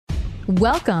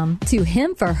Welcome to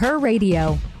Him for Her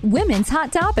Radio, Women's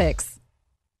Hot Topics.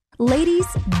 Ladies,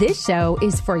 this show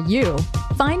is for you.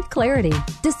 Find clarity,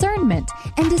 discernment,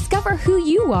 and discover who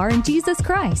you are in Jesus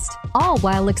Christ, all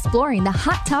while exploring the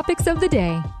hot topics of the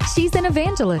day. She's an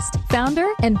evangelist, founder,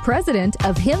 and president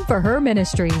of Him for Her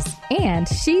Ministries, and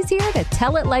she's here to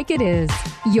tell it like it is.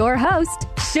 Your host,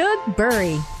 Shug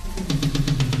Burry.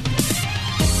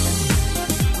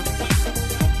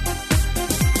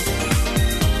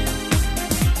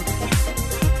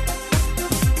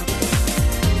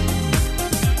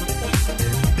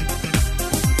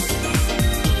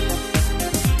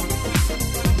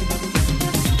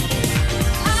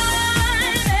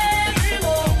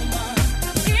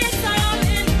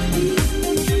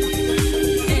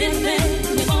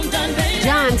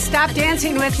 Stop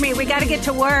dancing with me. We got to get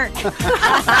to work. That's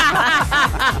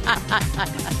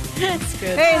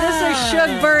good. Hey, this is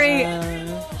Shug Burry,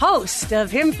 host of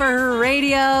Him for Her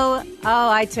Radio. Oh,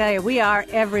 I tell you, we are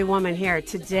every woman here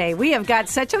today. We have got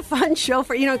such a fun show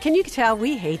for, can you tell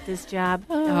we hate this job?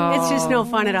 Oh. It's just no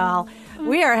fun at all.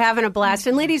 We are having a blast.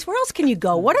 And ladies, where else can you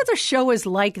go? What other show is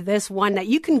like this one that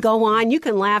you can go on, you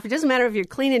can laugh? It doesn't matter if you're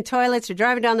cleaning toilets or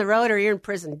driving down the road or you're in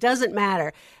prison. Doesn't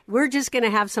matter. We're just going to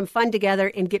have some fun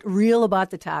together and get real about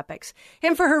the topics.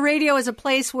 Him for Her Radio is a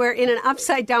place where in an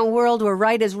upside-down world where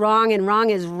right is wrong and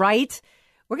wrong is right,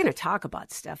 we're going to talk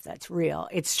about stuff that's real.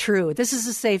 It's true. This is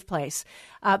a safe place.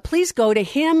 Please go to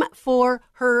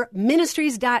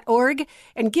himforherministries.org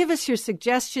and give us your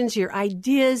suggestions, your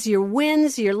ideas, your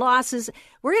wins, your losses.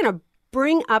 We're going to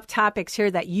bring up topics here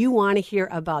that you want to hear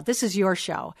about. This is your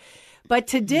show. But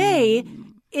today,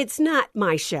 it's not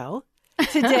my show.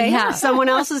 Today, someone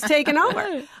else is taking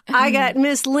over. I got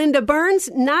Miss Linda Burns,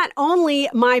 not only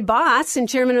my boss and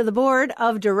chairman of the board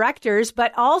of directors,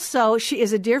 but also she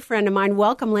is a dear friend of mine.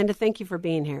 Welcome, Linda. Thank you for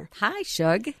being here. Hi,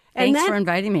 Shug. Thanks for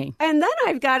inviting me. And then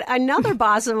I've got another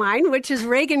boss of mine, which is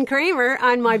Reagan Kramer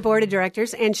on my board of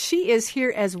directors, and she is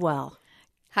here as well.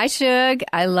 Hi, Shug.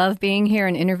 I love being here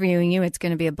and interviewing you. It's going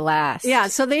to be a blast. Yeah,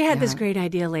 so they had this great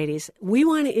idea, ladies. We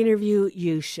want to interview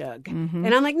you, Shug. Mm-hmm.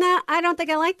 And I'm like, nah, I don't think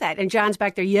I like that. And John's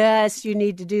back there, yes, you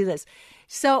need to do this.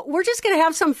 So we're just going to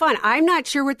have some fun. I'm not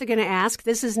sure what they're going to ask.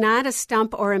 This is not a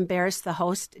stump or embarrass the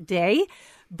host day,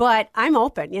 but I'm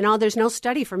open. There's no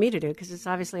study for me to do because it's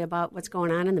obviously about what's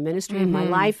going on in the ministry of my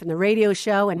life and the radio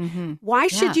show. And why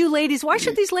should these ladies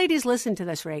listen to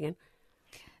this, Reagan?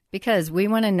 Because we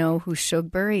want to know who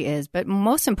Shug Burry is, but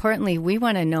most importantly, we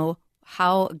want to know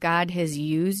how God has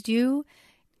used you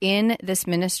in this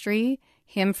ministry,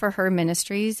 Him for Her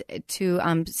Ministries, to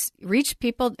reach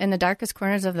people in the darkest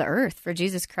corners of the earth for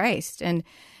Jesus Christ. And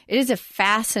it is a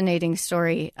fascinating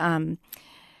story.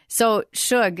 So,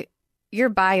 Shug, your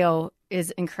bio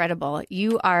is incredible.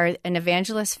 You are an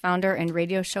evangelist, founder, and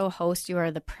radio show host. You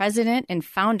are the president and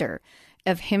founder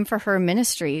of Him for Her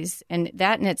Ministries. And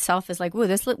that in itself is like, whoa,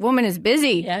 this woman is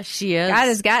busy. Yes, she is. God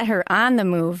has got her on the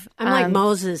move. I'm like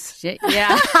Moses.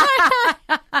 Yeah.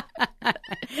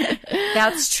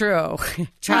 That's true.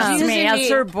 Trust me, as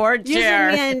her board chair.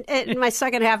 Using me in my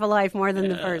second half of life more than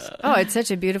the first. Oh, it's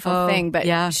such a beautiful thing.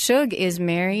 But Shug is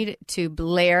married to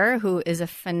Blair, who is a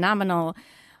phenomenal,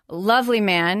 lovely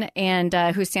man, and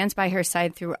who stands by her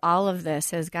side through all of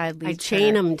this as God leads her. I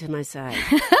chain him to my side.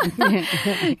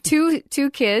 Two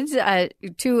kids,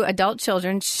 two adult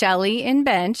children, Shelly and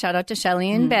Ben. Shout out to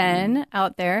Shelly and Ben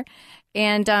out there.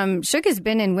 And Shug has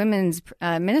been in women's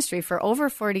ministry for over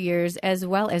 40 years, as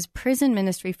well as prison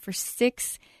ministry for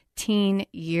 16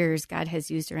 years. God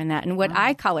has used her in that. And what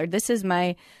I call her, this is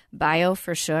my bio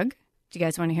for Shug. Do you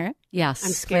guys want to hear it? Yes.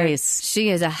 I'm scared. Please. She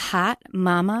is a hot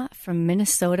mama from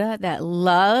Minnesota that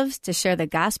loves to share the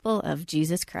gospel of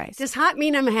Jesus Christ. Does hot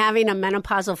mean I'm having a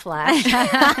menopausal flash?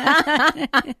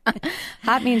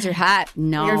 Hot means you're hot.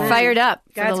 No. You're fired up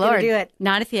for God's the Lord. gonna do it.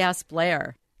 Not if you ask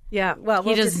Blair. Yeah, well,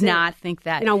 he does not think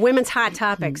that. Women's hot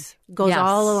topics goes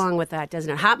all along with that,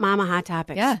 doesn't it? Hot mama, hot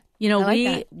topics. Yeah.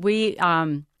 We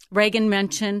Reagan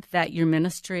mentioned that your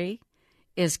ministry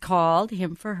is called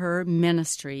Him for Her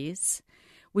Ministries.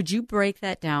 Would you break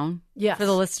that down for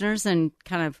the listeners and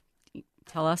kind of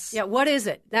tell us? Yeah, what is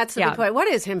it? That's the big point. What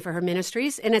is Him for Her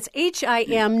Ministries? And it's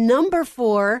HIM number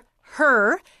 4,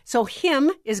 her. So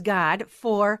Him is God,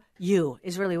 for you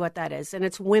is really what that is. And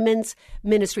it's women's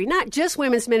ministry, not just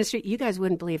women's ministry. You guys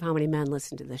wouldn't believe how many men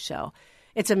listen to this show.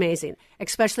 It's amazing,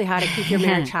 especially how to keep your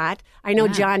marriage hot. I know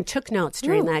John took notes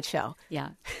during that show.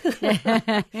 Yeah.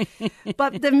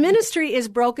 But the ministry is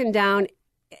broken down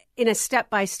in a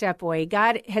step-by-step way.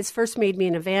 God has first made me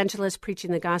an evangelist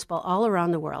preaching the gospel all around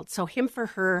the world. So Him for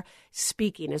Her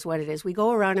speaking is what it is. We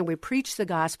go around and we preach the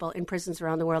gospel in prisons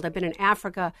around the world. I've been in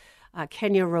Africa,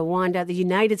 Kenya, Rwanda, the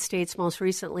United States most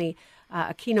recently,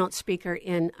 a keynote speaker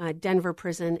in Denver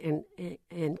prison,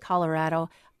 in Colorado,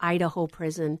 Idaho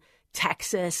prison,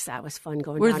 Texas. That was fun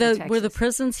going down to Texas. Were the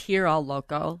prisons here all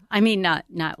local? I mean, not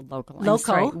local. Local?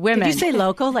 Sorry, women. Did you say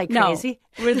local like crazy?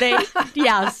 Were they?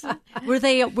 Yes. Were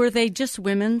they just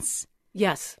women's?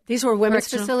 Yes. These were women's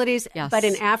facilities. Yes. But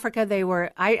in Africa, they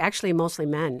were actually mostly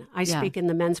men. I speak in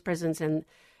the men's prisons, and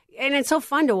it's so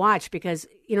fun to watch because,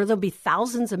 there'll be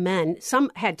thousands of men.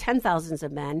 Some had 10,000s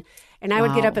of men. And I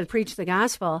would get up and preach the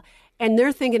gospel. And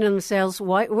they're thinking to themselves,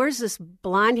 where's this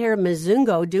blonde-haired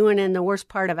Mzungo doing in the worst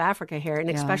part of Africa here, and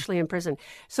especially in prison?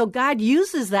 So God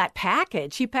uses that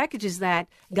package. He packages that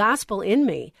gospel in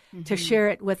me to share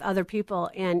it with other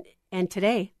people. And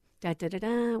today,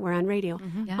 we're on radio.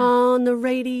 On the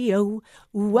radio.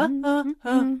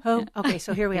 Okay,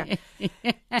 so here we are.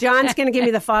 John's going to give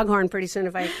me the foghorn pretty soon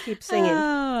if I keep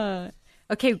singing.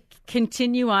 Okay,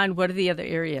 continue on. What are the other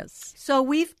areas? So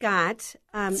we've got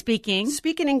speaking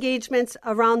engagements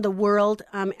around the world.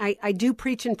 I do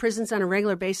preach in prisons on a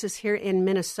regular basis here in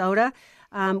Minnesota.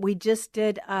 We just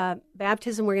did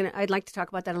baptism. I'd like to talk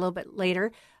about that a little bit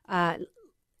later.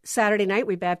 Saturday night,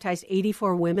 we baptized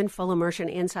 84 women, full immersion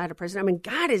inside a prison. I mean,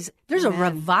 there's a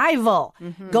revival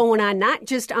going on, not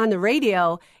just on the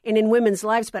radio and in women's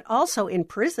lives, but also in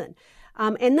prison.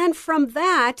 And then from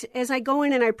that, as I go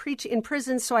in and I preach in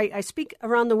prisons, so I speak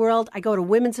around the world. I go to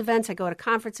women's events. I go to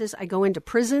conferences. I go into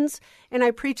prisons and I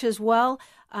preach as well.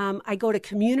 I go to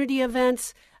community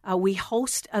events. We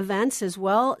host events as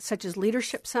well, such as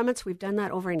leadership summits. We've done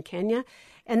that over in Kenya.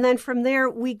 And then from there,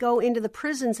 we go into the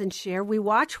prisons and share. We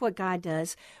watch what God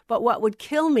does. But what would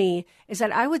kill me is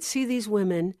that I would see these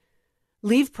women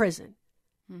leave prison.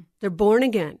 They're born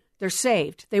again. They're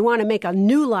saved. They want to make a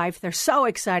new life. They're so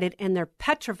excited, and they're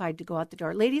petrified to go out the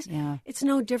door. Ladies, it's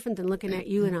no different than looking at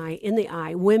you and I in the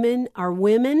eye. Women are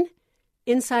women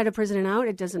inside a prison and out.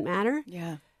 It doesn't matter.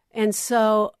 Yeah. And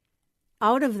so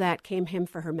out of that came Him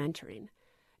for Her mentoring.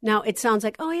 Now, it sounds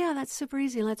like, oh, yeah, that's super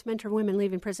easy. Let's mentor women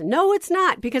leaving prison. No, it's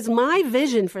not, because my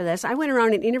vision for this, I went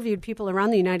around and interviewed people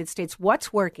around the United States,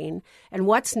 what's working and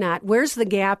what's not. Where's the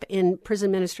gap in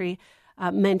prison ministry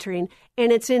mentoring?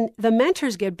 And it's in the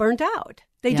mentors get burnt out.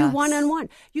 They do one-on-one.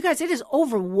 You guys, it is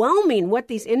overwhelming what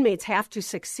these inmates have to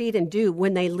succeed and do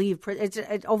when they leave prison.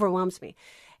 It overwhelms me.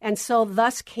 And so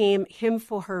thus came Him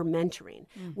for Her mentoring,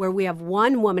 where we have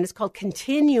one woman. It's called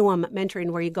Continuum Mentoring,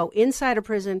 where you go inside a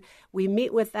prison. We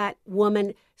meet with that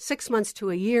woman 6 months to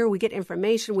a year. We get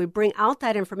information. We bring out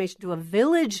that information to a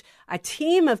village, a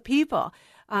team of people.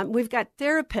 We've got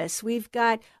therapists, we've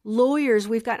got lawyers,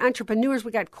 we've got entrepreneurs,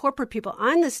 we've got corporate people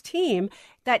on this team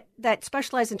that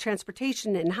specialize in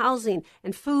transportation and housing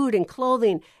and food and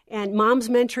clothing and moms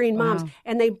mentoring moms.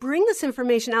 And they bring this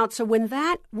information out so when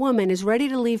that woman is ready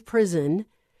to leave prison,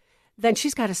 then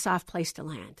she's got a soft place to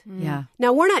land. Yeah.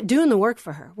 Now, we're not doing the work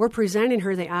for her. We're presenting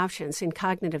her the options in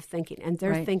cognitive thinking, and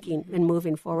they're thinking and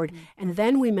moving forward. And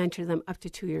then we mentor them up to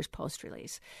 2 years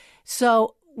post-release.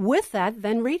 So with that,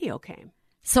 then radio came.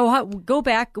 So go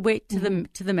back, to the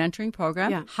mentoring program.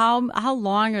 Yeah. How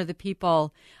long are the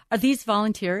people? Are these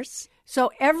volunteers? So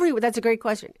that's a great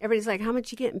question. Everybody's like, how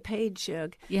much you getting paid,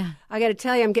 Shug? Yeah. I got to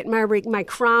tell you, I'm getting my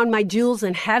crown, my jewels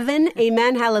in heaven.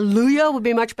 Amen. Hallelujah. Would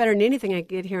be much better than anything I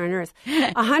get here on earth.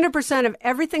 100% of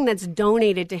everything that's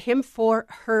donated to Him for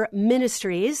Her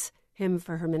Ministries,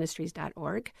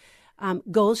 himforherministries.org,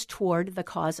 goes toward the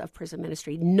cause of prison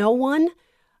ministry. No one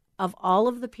of all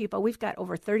of the people, we've got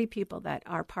over 30 people that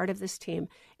are part of this team,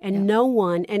 and no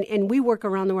one, and we work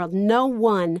around the world, no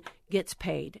one gets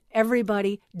paid.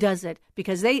 Everybody does it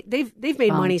because they've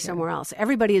made money somewhere else.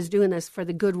 Everybody is doing this for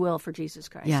the goodwill for Jesus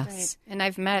Christ. Yes. Right. And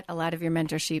I've met a lot of your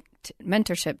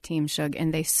mentorship team, Shug,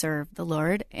 and they serve the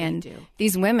Lord. And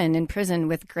these women in prison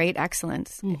with great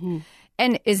excellence. Mm-hmm.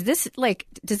 And is this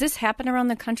does this happen around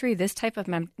the country, this type of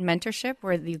mentorship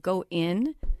where you go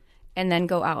in and then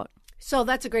go out? So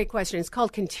that's a great question. It's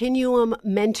called Continuum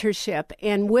Mentorship.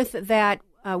 And with that,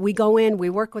 we go in, we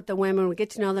work with the women, we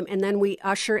get to know them, and then we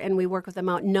usher and we work with them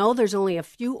out. No, there's only a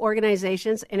few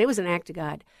organizations, and it was an act of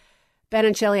God. Ben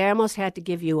and Shelley, I almost had to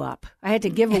give you up. I had to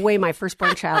give away my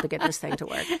firstborn child to get this thing to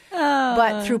work.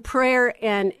 But through prayer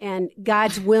and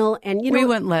God's will, and we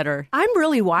wouldn't let her. I'm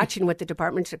really watching what the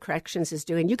Department of Corrections is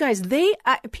doing. You guys,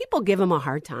 people give them a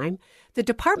hard time. The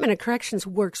Department of Corrections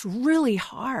works really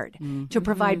hard to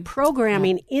provide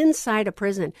programming inside a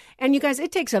prison. And you guys,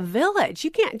 it takes a village.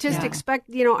 You can't just expect,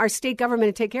 our state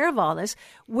government to take care of all this.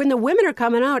 When the women are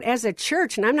coming out as a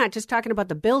church, and I'm not just talking about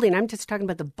the building, I'm just talking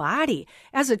about the body.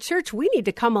 As a church, we need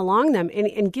to come along them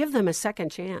and give them a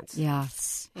second chance.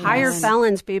 Yes. Hire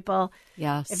felons, people.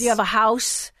 Yes. If you have a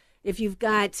house, if you've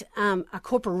got a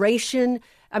corporation,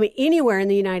 anywhere in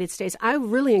the United States, I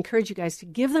really encourage you guys to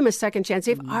give them a second chance.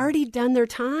 They've already done their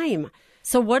time.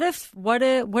 So what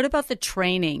about the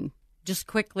training? Just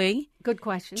quickly. Good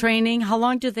question. Training, how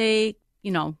long do they,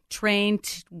 train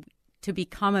to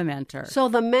become a mentor? So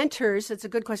the mentors, it's a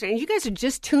good question. And you guys are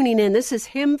just tuning in. This is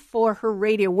Him for Her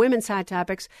Radio, Women's Hot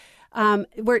Topics.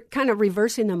 We're kind of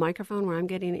reversing the microphone where I'm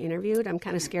getting interviewed. I'm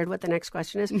kind of scared what the next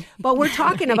question is. But we're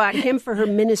talking about Him for Her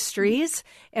Ministries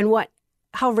and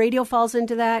how radio falls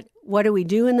into that. What do we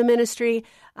do in the ministry?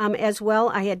 As well,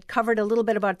 I had covered a little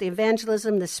bit about the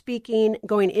evangelism, the speaking,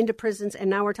 going into prisons, and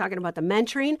now we're talking about the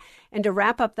mentoring. And to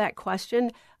wrap up that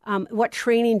question, what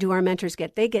training do our mentors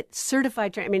get? They get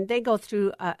certified training. They go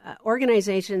through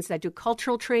organizations that do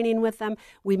cultural training with them.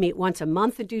 We meet once a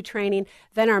month to do training.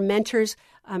 Then our mentors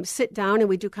sit down and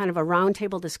we do kind of a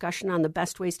roundtable discussion on the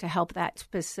best ways to help that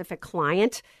specific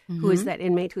client, who is that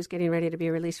inmate who's getting ready to be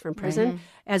released from prison,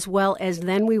 as well as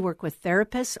then we work with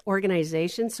therapists,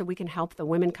 organizations, so we can help the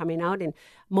women coming out. And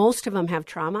most of them have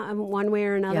trauma in one way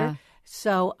or another. Yeah.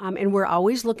 So, and we're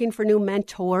always looking for new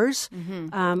mentors.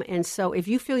 And so if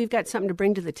you feel you've got something to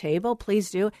bring to the table,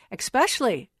 please do,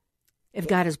 especially if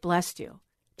God has blessed you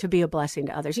to be a blessing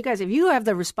to others. You guys, if you have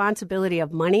the responsibility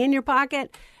of money in your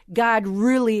pocket, God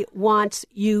really wants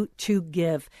you to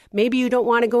give. Maybe you don't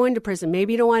want to go into prison.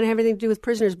 Maybe you don't want to have anything to do with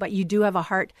prisoners, but you do have a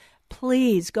heart.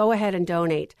 Please go ahead and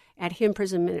donate at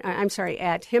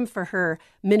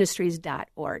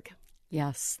himforherministries.org.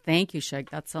 Yes. Thank you,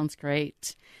 Shug. That sounds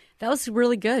great. That was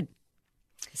really good.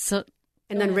 So,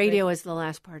 and then radio is the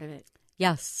last part of it.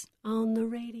 Yes. On the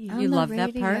radio. You love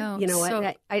that part? You know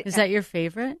what? Is that your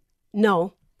favorite?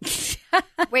 No.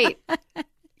 Wait.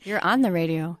 You're on the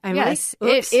radio. Yes.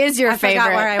 It is your favorite. I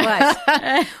forgot where I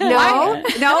was.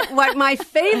 No. What my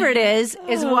favorite is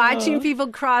watching people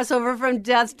cross over from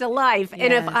death to life. Yes.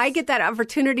 And if I get that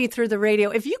opportunity through the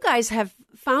radio, if you guys have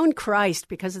found Christ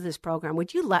because of this program,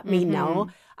 would you let me know?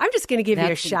 I'm just going to give you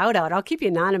a shout out. I'll keep you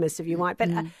anonymous if you want.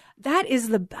 But that is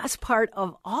the best part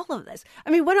of all of this.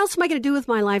 What else am I going to do with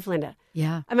my life, Linda?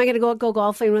 Yeah. Am I going to go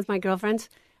golfing with my girlfriends?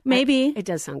 Maybe. It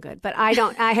does sound good, but I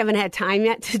haven't had time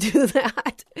yet to do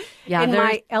that. Yeah, in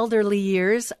my elderly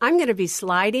years, I'm going to be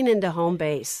sliding into home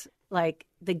base. Like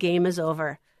the game is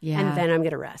over. Yeah. And then I'm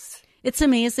going to rest. It's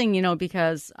amazing,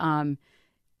 because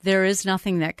there is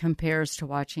nothing that compares to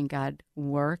watching God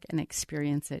work and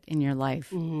experience it in your life.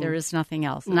 There is nothing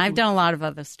else. And I've done a lot of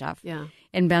other stuff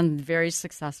and been very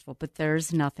successful, but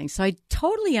there's nothing. So I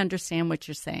totally understand what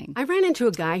you're saying. I ran into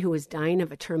a guy who was dying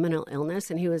of a terminal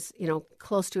illness, and he was,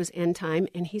 close to his end time.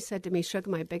 And he said to me, Shug,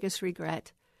 my biggest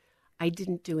regret, I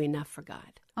didn't do enough for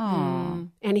God. Oh.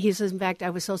 And he says, in fact,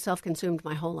 I was so self-consumed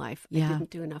my whole life. I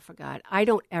didn't do enough for God. I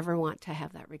don't ever want to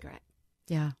have that regret.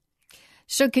 Yeah.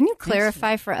 So can you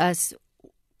clarify for us,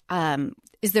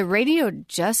 is the radio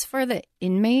just for the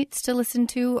inmates to listen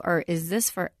to, or is this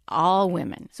for all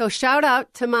women? So shout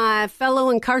out to my fellow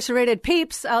incarcerated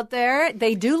peeps out there.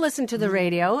 They do listen to the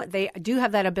radio. They do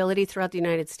have that ability throughout the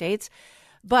United States.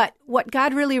 But what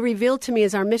God really revealed to me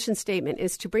is our mission statement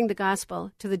is to bring the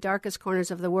gospel to the darkest corners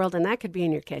of the world, and that could be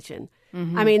in your kitchen.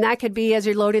 That could be as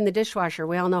you're loading the dishwasher.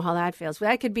 We all know how that feels.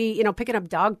 That could be, picking up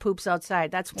dog poops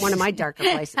outside. That's one of my darker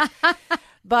places.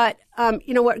 But,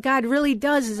 what God really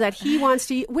does is that he wants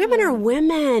to, women are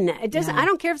women. It doesn't, I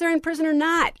don't care if they're in prison or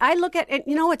not. I look at it,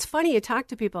 it's funny, you talk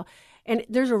to people, and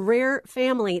there's a rare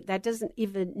family that doesn't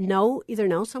even either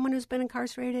know someone who's been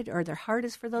incarcerated or their heart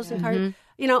is for those incarcerated.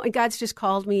 And God's just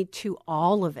called me to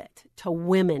all of it, to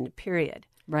women, period.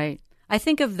 Right. I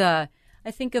think of the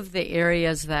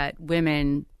areas that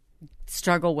women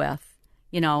struggle with,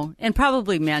 and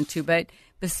probably men too, but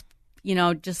this,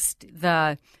 just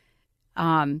the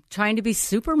trying to be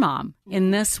super mom in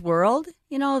this world,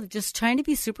 just trying to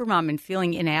be super mom and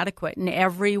feeling inadequate in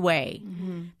every way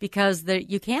because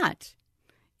you can't.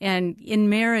 And in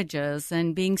marriages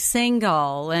and being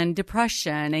single and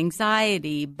depression,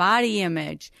 anxiety, body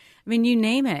image, you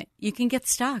name it, you can get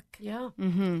stuck. Yeah.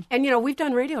 And, we've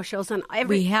done radio shows on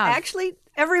every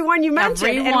one you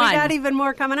mentioned, and we got even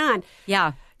more coming on.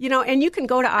 Yeah. and you can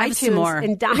go to iTunes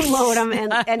and download them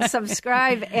and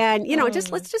subscribe and,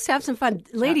 let's just have some fun.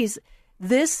 Ladies,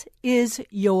 this is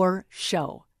your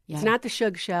show. Yeah. It's not the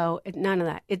Shug show. None of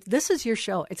that. This is your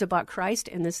show. It's about Christ,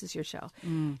 and this is your show.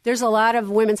 There's a lot of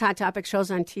women's hot topic shows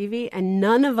on TV, and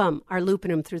none of them are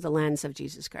looping them through the lens of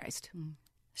Jesus Christ.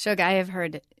 Shug, I have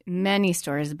heard many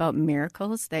stories about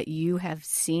miracles that you have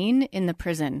seen in the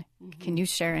prison. Can you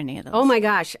share any of those? Oh, my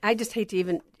gosh. I just hate to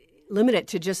even limit it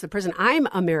to just the prison. I'm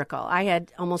a miracle. I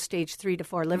had almost stage 3 to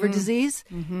 4 liver disease,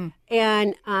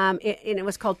 and it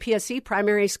was called PSC,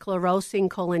 primary sclerosing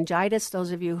cholangitis.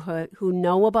 Those of you who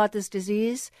know about this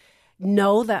disease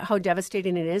know that how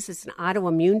devastating it is. It's an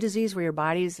autoimmune disease where your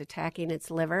body is attacking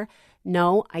its liver.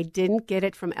 No, I didn't get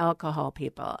it from alcohol,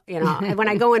 people. And when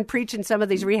I go and preach in some of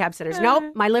these rehab centers, nope,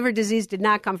 my liver disease did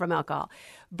not come from alcohol.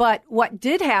 But what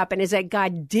did happen is that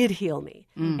God did heal me,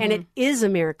 and it is a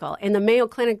miracle. And the Mayo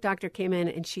Clinic doctor came in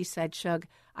and she said, Shug,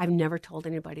 I've never told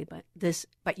anybody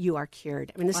but you are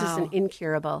cured. I mean, this is an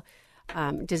incurable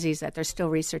disease that they're still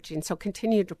researching. So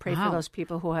continue to pray for those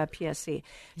people who have PSC.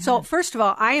 Yeah. So first of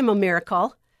all, I am a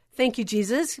miracle. Thank you,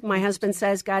 Jesus. My husband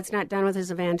says God's not done with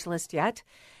his evangelist yet.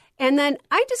 And then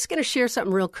I'm just going to share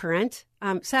something real current.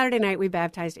 Saturday night, we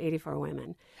baptized 84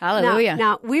 women. Hallelujah.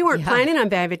 Now we weren't planning on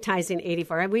baptizing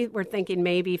 84. We were thinking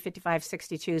maybe 55,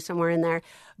 62, somewhere in there.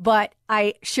 But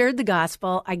I shared the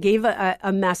gospel. I gave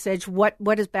a message. What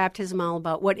is baptism all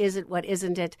about? What is it? What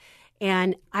isn't it?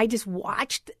 And I just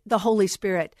watched the Holy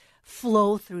Spirit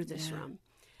flow through this room.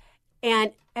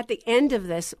 And at the end of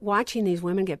this, watching these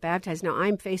women get baptized, now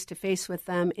I'm face-to-face with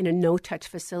them in a no-touch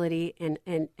facility,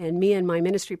 and me and my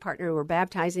ministry partner were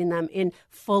baptizing them in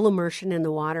full immersion in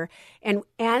the water. And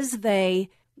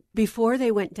before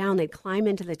they went down, they'd climb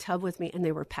into the tub with me, and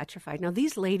they were petrified. Now,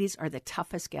 these ladies are the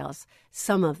toughest gals,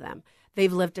 some of them.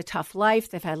 They've lived a tough life.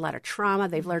 They've had a lot of trauma.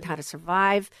 They've learned how to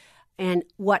survive. And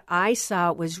what I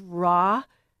saw was raw,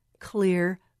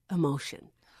 clear emotion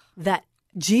that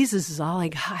Jesus is all I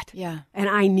got. Yeah. And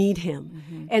I need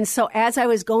him. And so as I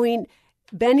was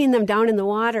bending them down in the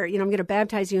water, I'm going to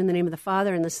baptize you in the name of the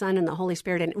Father and the Son and the Holy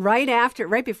Spirit. And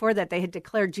right before that, they had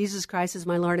declared Jesus Christ as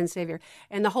my Lord and Savior.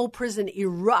 And the whole prison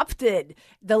erupted.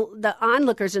 The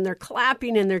onlookers, and they're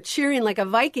clapping and they're cheering like a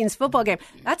Vikings football game.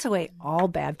 That's the way all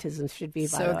baptisms should be,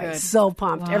 by the way. So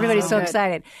pumped. Wow. Everybody's so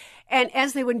excited. And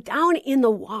as they went down in the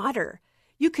water,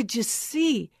 you could just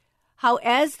see how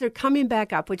as they're coming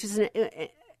back up, which is an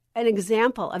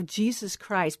example of Jesus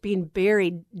Christ being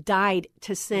buried, died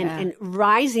to sin, and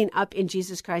rising up in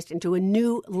Jesus Christ into a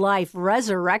new life,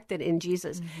 resurrected in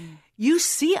Jesus. You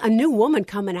see a new woman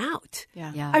coming out.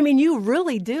 Yeah. I mean, you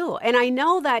really do. And I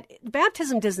know that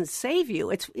baptism doesn't save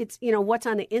you. It's what's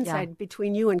on the inside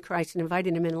between you and Christ, and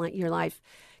inviting him in your life,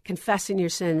 confessing your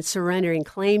sin, surrendering,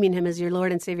 claiming him as your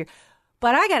Lord and Savior.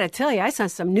 But I got to tell you, I saw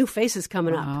some new faces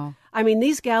coming up. I mean,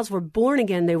 these gals were born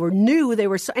again. They were new. They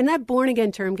were and that born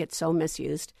again term gets so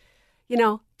misused.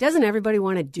 Doesn't everybody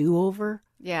want a do-over?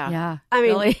 Yeah. I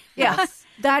mean, really? Yes.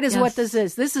 That is what this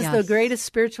is. This is the greatest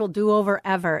spiritual do-over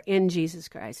ever in Jesus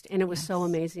Christ. And it was so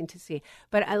amazing to see.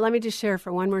 But let me just share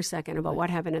for one more second about what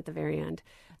happened at the very end.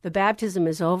 The baptism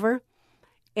is over.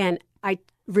 And I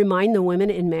remind the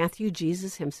women in Matthew,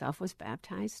 Jesus himself was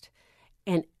baptized.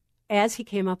 And as he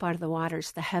came up out of the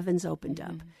waters, the heavens opened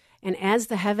up. And as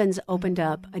the heavens opened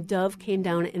up, a dove came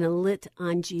down and lit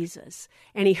on Jesus.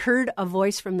 And he heard a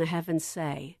voice from the heavens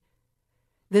say,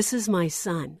 "This is my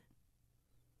son,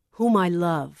 whom I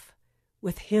love.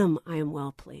 With him I am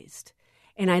well pleased."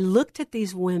 And I looked at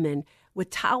these women with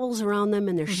towels around them,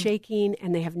 and they're shaking,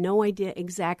 and they have no idea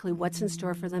exactly what's in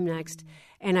store for them next.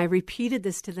 And I repeated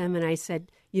this to them, and I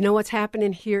said, you know what's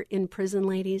happening here in prison,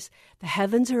 ladies? The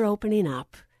heavens are opening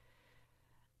up.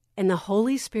 And the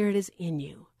Holy Spirit is in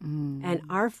you. And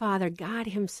our Father, God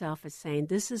himself, is saying,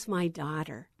 "This is my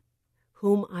daughter,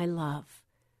 whom I love.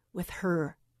 With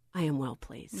her, I am well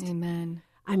pleased." Amen.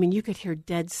 I mean, you could hear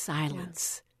dead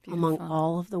silence among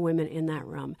all of the women in that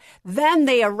room. Then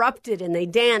they erupted and they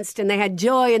danced and they had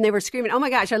joy and they were screaming. Oh my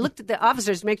gosh, I looked at the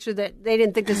officers to make sure that they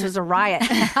didn't think this was a riot.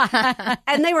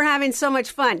 And they were having so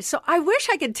much fun. So I wish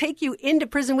I could take you into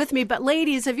prison with me. But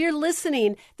ladies, if you're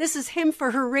listening, this is Him for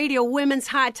Her Radio, Women's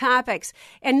Hot Topics.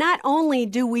 And not only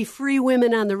do we free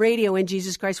women on the radio in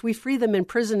Jesus Christ, we free them in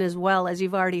prison as well, as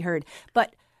you've already heard.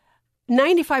 But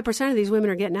 95% of these women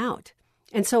are getting out.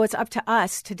 And so it's up to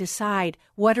us to decide,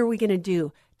 what are we going to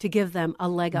do to give them a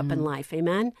leg up in life?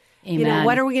 Amen? Amen.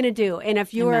 What are we going to do? And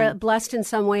if you are blessed in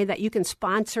some way that you can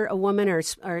sponsor a woman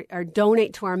or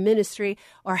donate to our ministry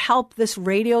or help this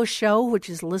radio show, which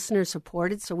is listener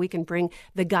supported, so we can bring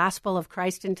the gospel of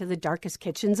Christ into the darkest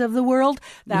kitchens of the world,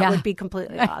 that would be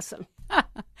completely awesome.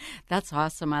 That's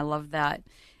awesome. I love that.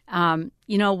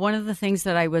 One of the things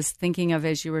that I was thinking of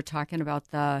as you were talking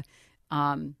about the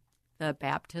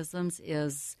baptisms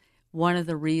is one of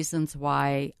the reasons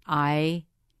why I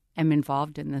am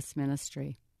involved in this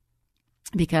ministry.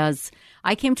 Because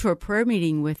I came to a prayer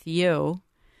meeting with you,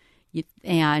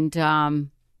 and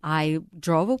I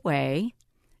drove away,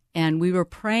 and we were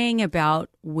praying about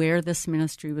where this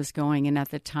ministry was going. And at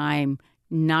the time,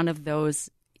 none of those,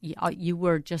 you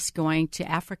were just going to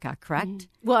Africa, correct?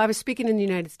 Mm-hmm. Well, I was speaking in the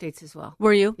United States as well.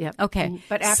 Were you? Yeah. Okay. Mm-hmm.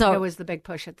 But Africa was the big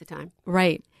push at the time.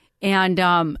 Right. And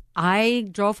I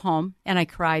drove home, and I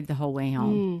cried the whole way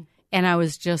home. And I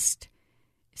was just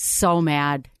so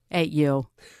mad at you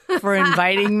for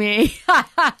inviting me.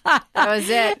 That was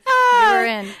it. You were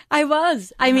in. I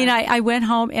was. I mean, I went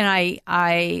home and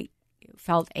I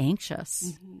felt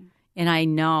anxious. Mm-hmm. And I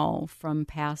know from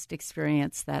past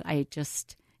experience that I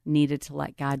just needed to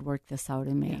let God work this out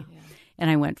in me. Yeah. And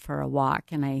I went for a walk,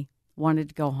 and I wanted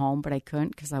to go home, but I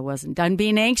couldn't because I wasn't done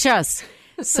being anxious.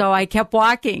 So I kept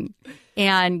walking,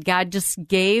 and God just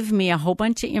gave me a whole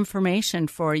bunch of information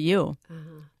for you.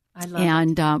 I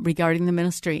love it. Regarding the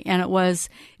ministry. And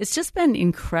it's just been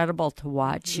incredible to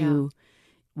watch you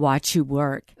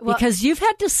work, because you've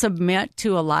had to submit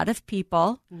to a lot of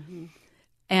people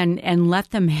and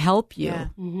let them help you. Yeah.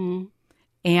 Mm-hmm.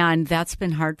 And that's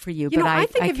been hard for you. But I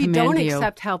think if you don't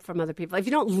accept help from other people, if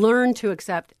you don't learn to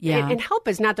accept, and help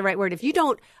is not the right word. If you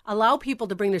don't allow people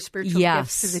to bring their spiritual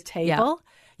gifts to the table,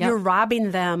 you're robbing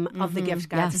them of the gifts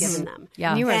God's given them.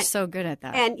 Yeah. You are so good at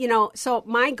that. And, so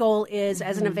my goal is,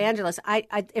 as an evangelist, I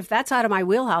if that's out of my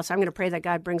wheelhouse, I'm going to pray that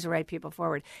God brings the right people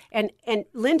forward. And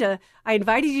Linda, I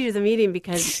invited you to the meeting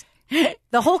because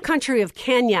the whole country of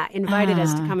Kenya invited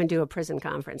us to come and do a prison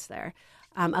conference there,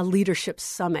 a leadership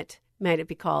summit, might it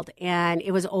be called. And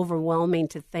it was overwhelming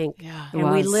to think. Yeah, and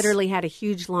we literally had a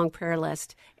huge, long prayer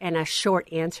list and a short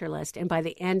answer list. And by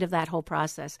the end of that whole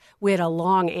process, we had a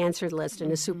long answer list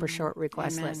and a super short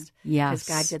request list. Yes. Because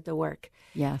God did the work.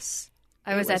 Yes.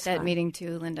 I was at that meeting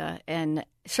too, Linda. And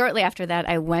shortly after that,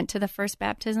 I went to the first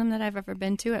baptism that I've ever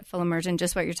been to at full immersion,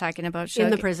 just what you're talking about, Shug. In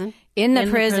the prison? In the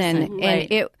prison.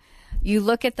 And you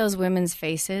look at those women's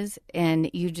faces and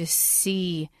you just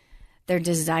see their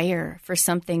desire for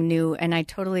something new. And I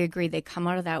totally agree. They come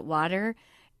out of that water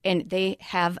and they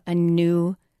have a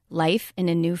new life and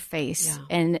a new face. Yeah.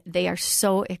 And they are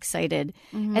so excited.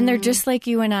 Mm-hmm. And they're just like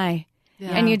you and I.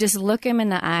 Yeah. And you just look them in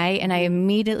the eye, and I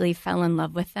immediately fell in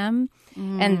love with them.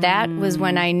 Mm-hmm. And that was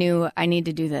when I knew I need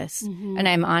to do this. Mm-hmm. And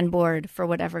I'm on board for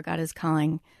whatever God is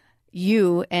calling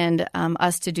you and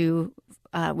us to do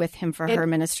with Him for Her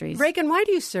Ministries. Reagan, why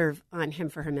do you serve on Him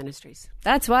for Her Ministries?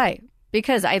 That's why.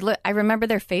 Because I remember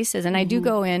their faces, and I do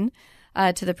go in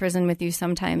to the prison with you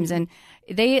sometimes, and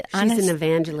she's an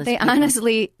evangelist. They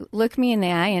honestly look me in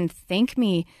the eye and thank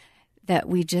me that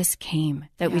we just came,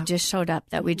 that we just showed up,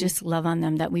 that we just love on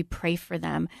them, that we pray for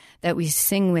them, that we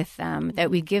sing with them, that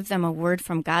we give them a word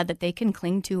from God that they can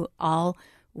cling to all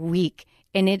week.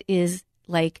 And it is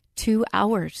like 2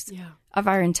 hours of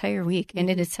our entire week, and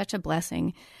it is such a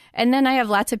blessing. And then I have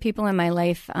lots of people in my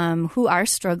life who are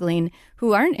struggling,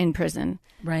 who aren't in prison,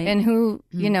 right? And who,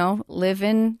 live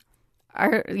in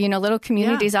our, little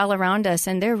communities all around us.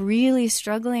 And they're really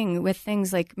struggling with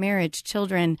things like marriage,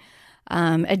 children,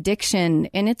 addiction.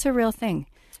 And it's a real thing.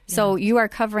 So you are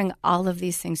covering all of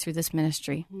these things through this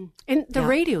ministry. And the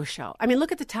radio show. I mean,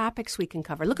 look at the topics we can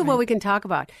cover. Look at what we can talk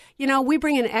about. We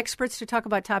bring in experts to talk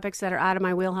about topics that are out of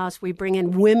my wheelhouse. We bring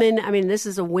in women. I mean, this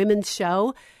is a women's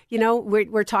show.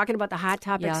 We're talking about the hot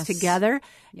topics together.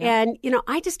 Yeah. And,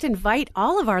 I just invite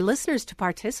all of our listeners to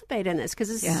participate in this because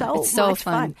it's so much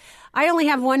fun. I only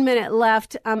have 1 minute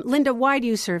left. Linda, why do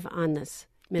you serve on this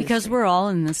ministry? Because we're all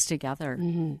in this together.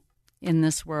 Mm-hmm. In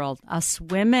this world, us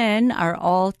women are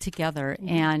all together,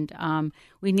 and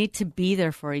we need to be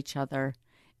there for each other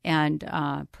and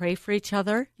pray for each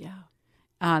other.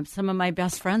 Yeah. Some of my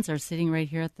best friends are sitting right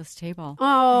here at this table.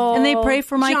 Oh, and they pray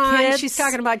for my John, kids. She's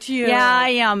talking about you. Yeah, I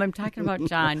am. I'm talking about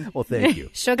John. Well, thank you.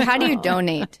 Shug, how do you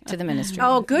donate to the ministry?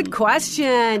 Oh, good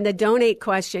question. The donate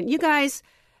question. You guys,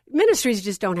 ministries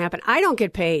just don't happen. I don't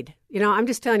get paid. I'm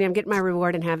just telling you, I'm getting my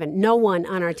reward in heaven. No one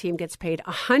on our team gets paid.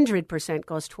 100%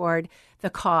 goes toward the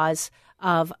cause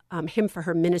of Him for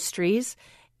Her Ministries.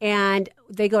 And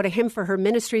they go to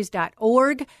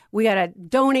himforherministries.org. We got a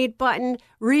donate button,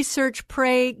 research,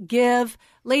 pray, give.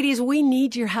 Ladies, we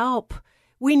need your help.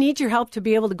 We need your help to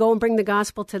be able to go and bring the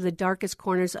gospel to the darkest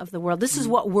corners of the world. This is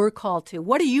what we're called to.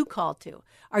 What are you called to?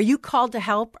 Are you called to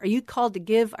help? Are you called to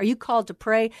give? Are you called to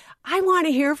pray? I want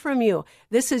to hear from you.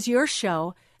 This is your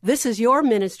show. This is your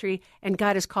ministry, and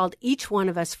God has called each one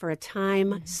of us for a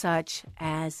time such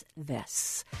as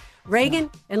this.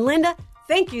 Reagan and Linda,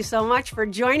 thank you so much for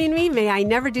joining me. May I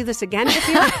never do this again with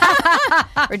you.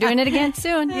 We're doing it again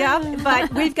soon. Yeah,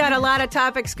 but we've got a lot of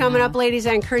topics coming up, ladies.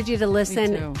 I encourage you to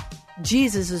listen. Me too.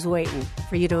 Jesus is waiting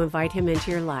for you to invite him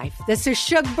into your life. This is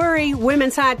Shug Burry,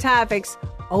 Women's Hot Topics,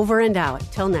 over and out.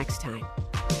 Till next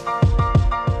time.